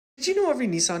Did you know every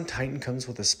Nissan Titan comes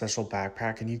with a special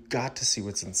backpack and you got to see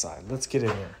what's inside? Let's get in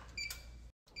here.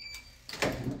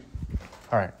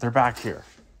 All right, they're back here.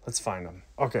 Let's find them.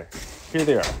 Okay, here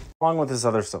they are. Along with this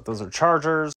other stuff. Those are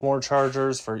chargers, more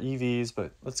chargers for EVs,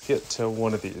 but let's get to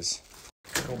one of these.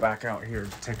 Go back out here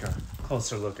to take a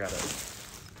closer look at it.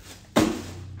 All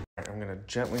right, I'm gonna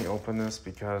gently open this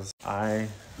because I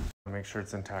want to make sure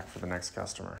it's intact for the next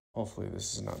customer. Hopefully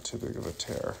this is not too big of a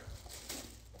tear.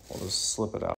 We'll just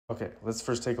slip it out. Okay, let's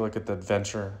first take a look at the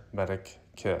Adventure Medic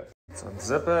Kit. Let's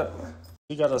unzip it.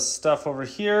 You got a stuff over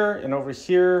here and over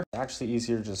here. It's actually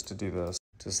easier just to do this.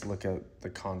 Just look at the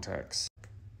context.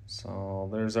 So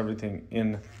there's everything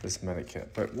in this Medic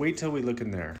Kit. But wait till we look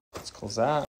in there. Let's close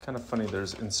that. Kind of funny,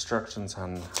 there's instructions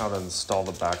on how to install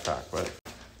the backpack, but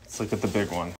let's look at the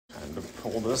big one. Time to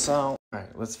pull this out. All right,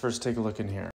 let's first take a look in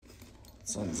here.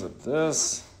 Let's unzip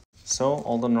this. So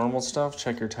all the normal stuff,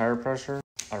 check your tire pressure.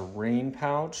 A rain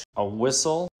pouch, a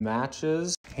whistle,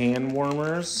 matches, hand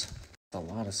warmers. A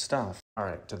lot of stuff. All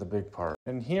right, to the big part.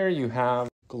 And here you have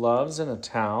gloves and a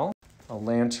towel, a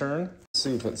lantern. Let's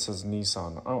see if it says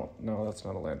Nissan. Oh, no, that's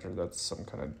not a lantern. That's some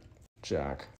kind of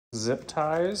jack. Zip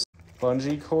ties,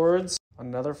 bungee cords,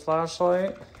 another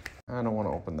flashlight. I don't want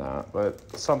to open that,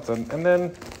 but something. And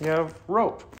then you have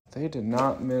rope. They did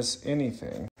not miss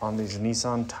anything on these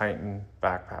Nissan Titan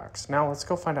backpacks. Now let's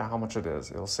go find out how much it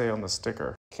is. It'll say on the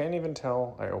sticker. Can't even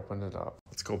tell I opened it up.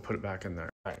 Let's go put it back in there.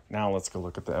 All right, now let's go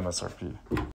look at the MSRP.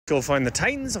 Go find the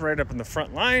Titans right up in the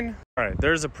front line. All right,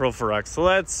 there's a Pro 4X. So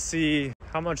let's see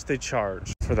how much they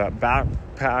charge for that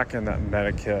backpack and that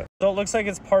Medic Kit. So it looks like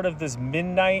it's part of this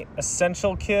Midnight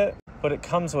Essential Kit, but it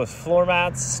comes with floor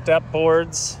mats, step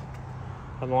boards,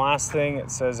 and the last thing,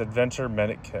 it says Adventure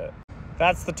Medic Kit.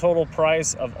 That's the total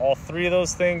price of all three of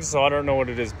those things, so I don't know what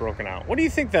it is broken out. What do you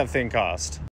think that thing cost?